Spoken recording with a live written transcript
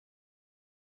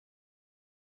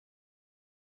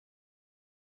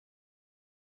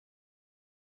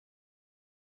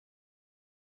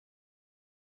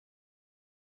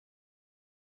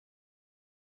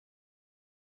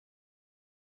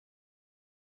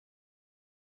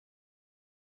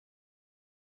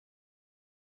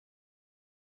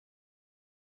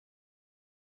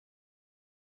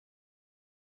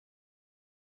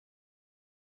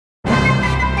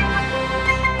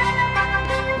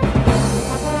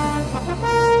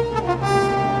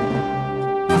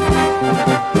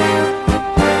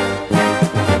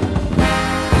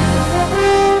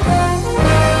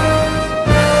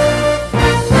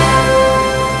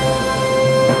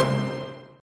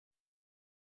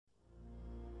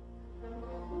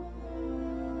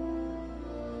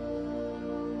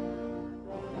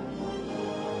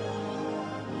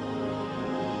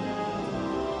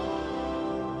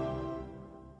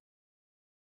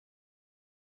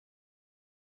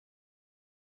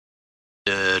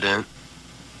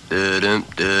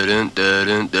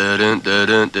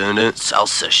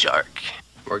Salsa shark.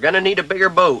 We're gonna need a bigger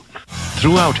boat.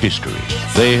 Throughout history,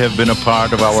 they have been a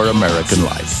part of our American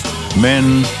life.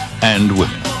 Men and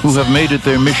women who have made it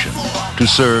their mission to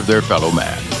serve their fellow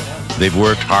man. They've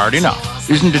worked hard enough.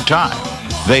 Isn't it time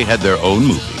they had their own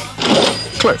movie?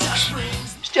 Clerks.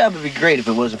 This job would be great if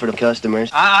it wasn't for the customers.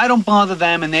 I don't bother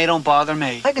them and they don't bother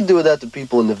me. I could do without the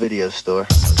people in the video store.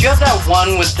 Do you have that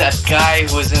one with that guy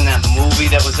who was in that movie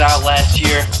that was out last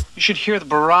year? You should hear the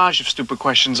barrage of stupid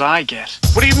questions I get.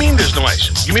 What do you mean there's no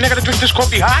ice? You mean I gotta drink this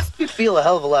coffee hot? You'd feel a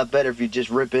hell of a lot better if you just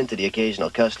rip into the occasional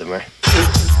customer.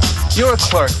 You're a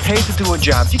clerk, paid to do a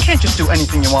job. You can't just do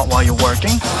anything you want while you're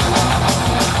working.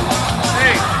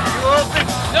 Hey, you open?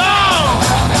 No!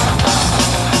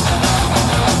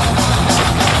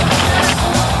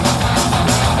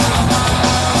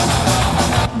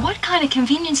 What kind of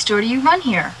convenience store do you run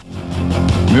here?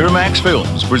 Miramax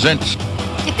Films presents.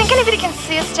 You think anybody can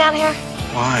see us down here?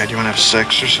 Why? Do you want to have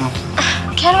sex or something?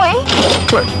 Can we?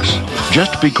 Clerks.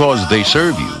 Just because they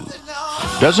serve you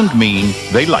doesn't mean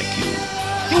they like you.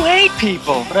 You hate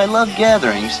people. But I love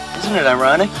gatherings. Isn't it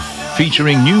ironic?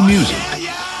 Featuring new music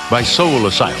by Soul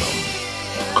Asylum,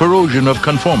 Corrosion of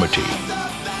Conformity,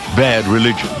 Bad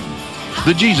Religion,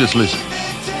 The Jesus Lizard,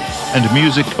 and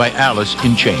music by Alice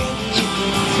in Chains.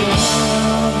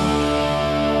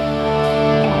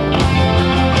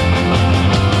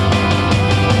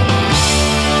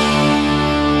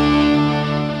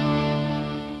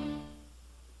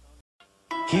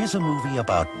 Here's a movie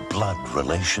about blood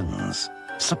relations,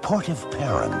 supportive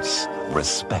parents,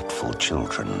 respectful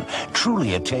children.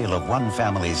 Truly a tale of one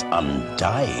family's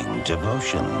undying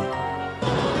devotion.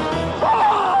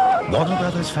 Warner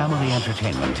Brothers Family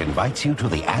Entertainment invites you to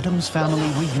the Addams Family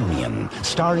Reunion,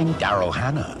 starring Daryl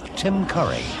Hannah, Tim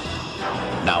Curry.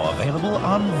 Now available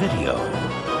on video.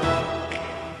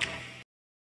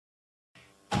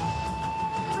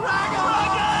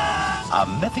 A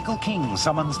mythical king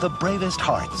summons the bravest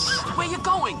hearts. Where you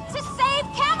going? To save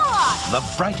Camelot! The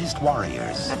brightest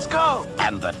warriors. Let's go.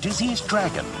 And the dizziest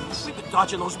dragons. We've been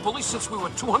dodging those bullies since we were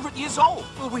 200 years old.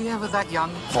 Were we ever that young?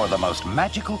 For the most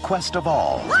magical quest of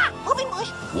all. Moving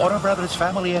bush! Warner Brothers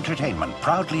Family Entertainment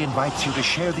proudly invites you to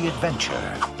share the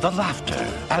adventure, the laughter,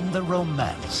 and the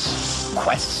romance.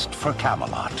 Quest for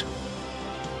Camelot.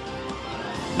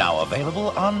 Now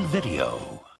available on video.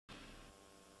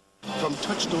 From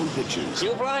Touchstone Pictures,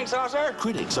 You flying saucer?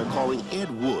 critics are calling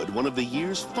Ed Wood one of the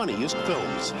year's funniest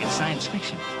films. It's science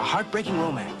fiction, a heartbreaking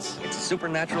romance. It's a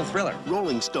supernatural thriller.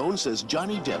 Rolling Stone says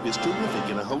Johnny Depp is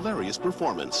terrific in a hilarious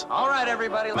performance. All right,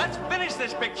 everybody, let's finish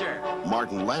this picture.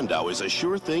 Martin Landau is a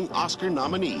sure thing Oscar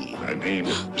nominee. My name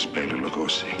is Bela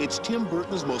Lugosi. It's Tim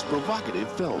Burton's most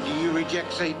provocative film. Do you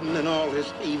reject Satan and all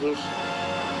his evils?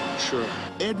 Sure.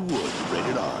 Ed Wood,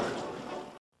 rated R.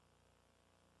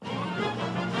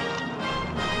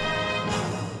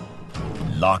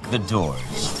 Lock the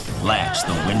doors, latch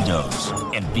the windows,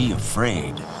 and be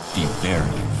afraid. Be very,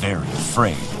 very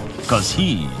afraid, because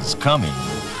he's coming.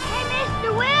 Hey,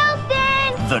 Mr.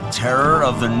 Wilson! The terror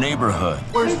of the neighborhood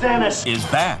Where's Dennis? is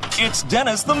back. It's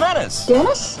Dennis the Menace.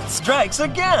 Dennis? Strikes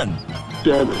again.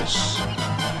 Dennis.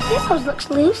 This hose looks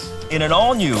loose. In an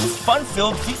all-new,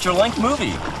 fun-filled feature-length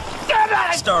movie.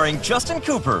 Starring Justin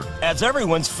Cooper as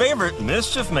everyone's favorite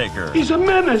mischief maker. He's a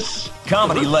menace.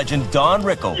 Comedy legend Don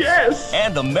Rickles. Yes.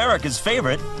 And America's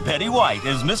favorite, Betty White,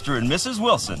 as Mr. and Mrs.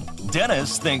 Wilson.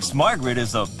 Dennis thinks Margaret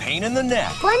is a pain in the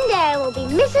neck. One day I will be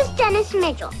Mrs. Dennis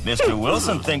Mitchell. Mr.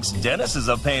 Wilson thinks Dennis is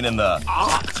a pain in the...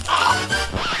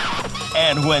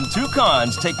 And when two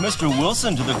cons take Mr.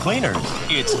 Wilson to the cleaners,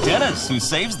 it's Dennis who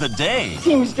saves the day.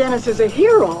 Seems Dennis is a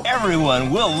hero.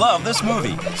 Everyone will love this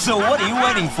movie. So what are you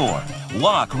waiting for?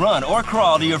 Walk, run, or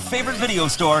crawl to your favorite video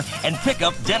store and pick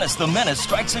up Dennis the Menace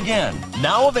Strikes Again.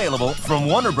 Now available from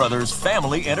Warner Brothers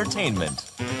Family Entertainment.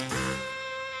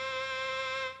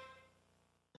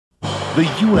 The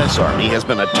U.S. Army has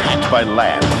been attacked by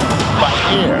land, by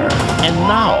air, and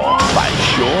now by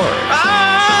shore.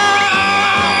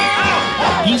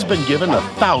 He's been given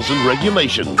 1,000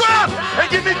 regulations. Go out and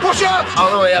give me push-ups.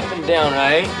 All the way up and down,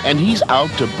 right? And he's out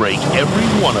to break every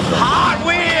one of them. Hot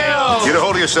Wheels! Get a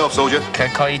hold of yourself, soldier. Can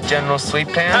I call you General Sweet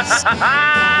Pants?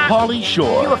 Pauly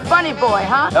Shore You a funny boy,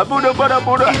 huh? is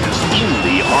in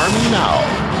the Army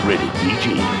now. Rated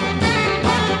PG.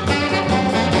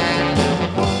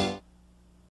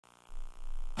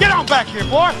 Get on back here,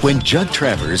 boy! When Judd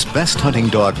Travers' best hunting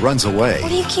dog runs away, What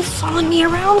do you keep following me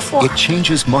around for? it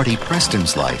changes Marty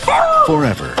Preston's life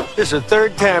forever. This is the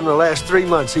third time in the last 3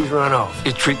 months he's run off.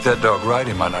 You treat that dog right,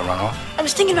 he might not run off. I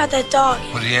was thinking about that dog.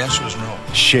 But the answer is no.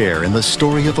 Share in the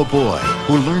story of a boy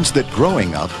who learns that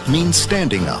growing up means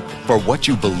standing up for what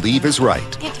you believe is right.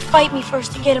 You have to fight me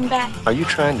first to get him back. Are you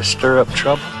trying to stir up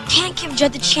trouble? Can't give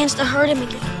Judd the chance to hurt him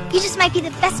again. You just might be the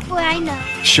best boy I know.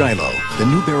 Shiloh, the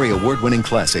Newbery Award-winning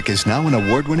classic, is now an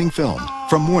award-winning film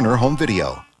from Warner Home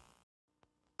Video.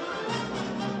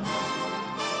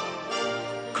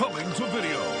 Coming to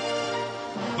video,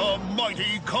 The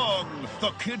Mighty Kong, the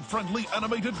kid-friendly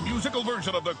animated musical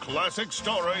version of the classic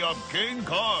story of King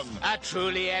Kong. A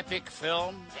truly epic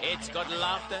film. It's got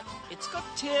laughter, it's got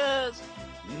tears,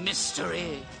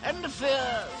 mystery, and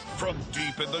fears. From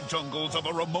deep in the jungles of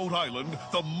a remote island,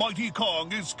 the Mighty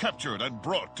Kong is captured and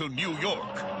brought to New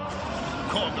York.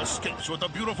 Kong escapes with the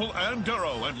beautiful Ann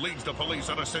Darrow and leads the police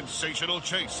on a sensational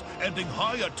chase, ending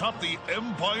high atop the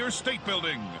Empire State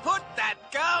Building. Put that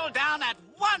girl down at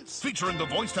once! Featuring the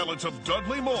voice talents of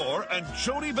Dudley Moore and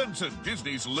Jodie Benson,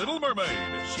 Disney's Little Mermaid.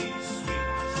 She's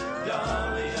sweet,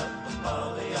 Dolly up the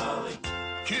Molly Ollie.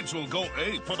 Kids will go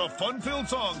ape for the fun-filled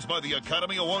songs by the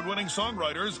Academy Award-winning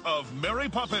songwriters of Mary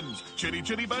Poppins, Chitty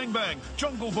Chitty Bang Bang,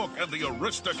 Jungle Book, and the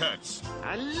Aristocats.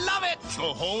 I love it! The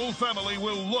whole family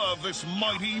will love this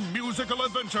mighty musical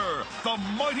adventure, The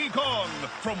Mighty Kong,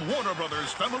 from Warner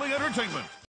Brothers Family Entertainment.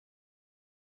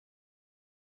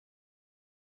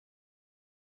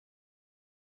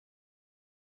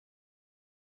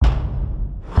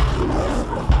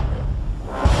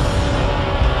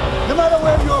 No matter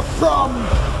where you're from,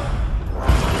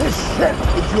 this ship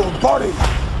is your body.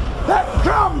 That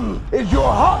drum is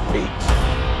your heartbeat.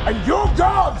 And your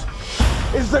God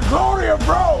is the glory of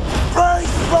Rome. Praise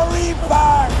for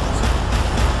impact!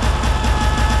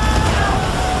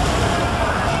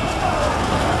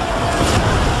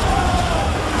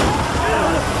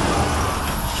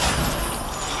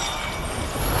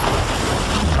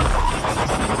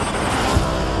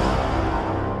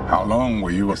 How long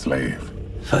were you a slave?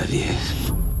 5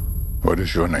 years. What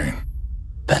is your name?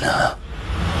 Benna.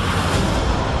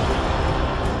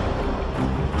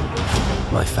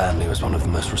 My family was one of the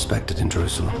most respected in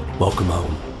Jerusalem. Welcome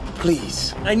home.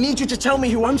 Please, I need you to tell me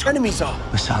who An's enemies are.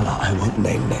 Masala, I won't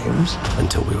name names.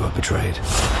 Until we were betrayed.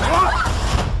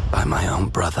 By my own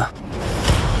brother.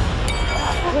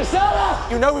 Masala!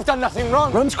 You know we've done nothing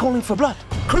wrong. Rome's calling for blood.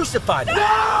 Crucify them.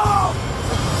 No!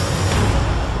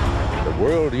 The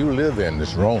world you live in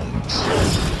is Rome's.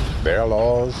 Their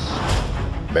laws,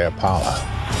 their power.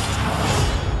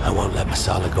 I won't let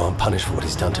Masala go unpunished for what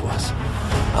he's done to us.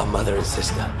 Our mother and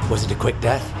sister. Was it a quick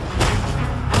death?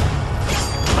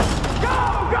 Go,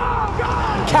 go, go!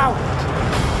 Coward!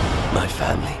 My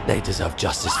family, they deserve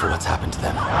justice for what's happened to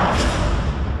them.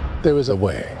 There is a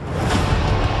way.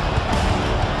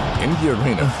 In the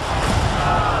arena,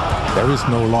 there is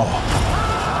no law.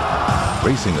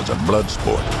 Racing is a blood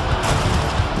sport.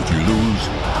 If you lose,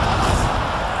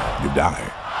 you die.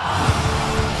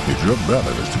 If your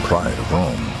brother is the pride of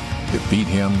Rome, defeat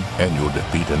him and you'll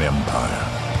defeat an empire.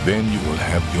 Then you will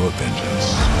have your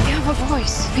vengeance. You have a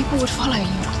voice. People would follow you.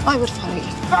 I would follow you.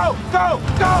 Go, go,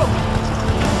 go!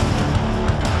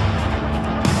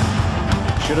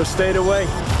 Should have stayed away.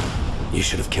 You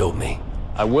should have killed me.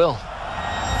 I will.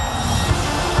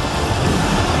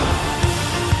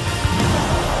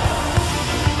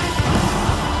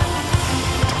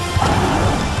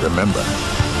 Remember,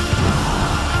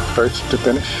 first to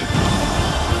finish,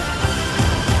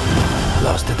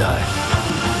 last to die.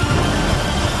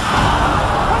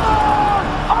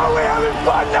 Are we having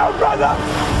fun now, brother?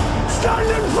 Stand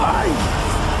and fight!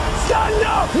 Stand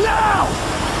up now!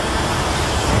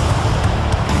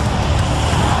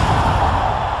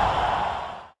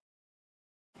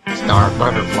 Star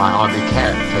Butterfly Obby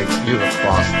Cat takes you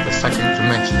across the second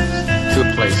dimensions to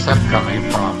a place that's coming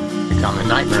from become a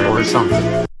nightmare or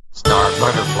something. Star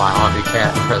Butterfly Obby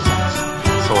Cat presents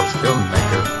Source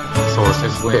Filmmaker,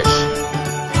 Source's Wish.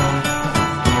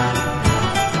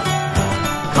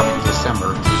 Coming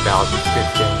December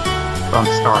 2015 from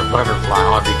Star Butterfly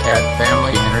Obby Cat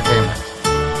Family Entertainment.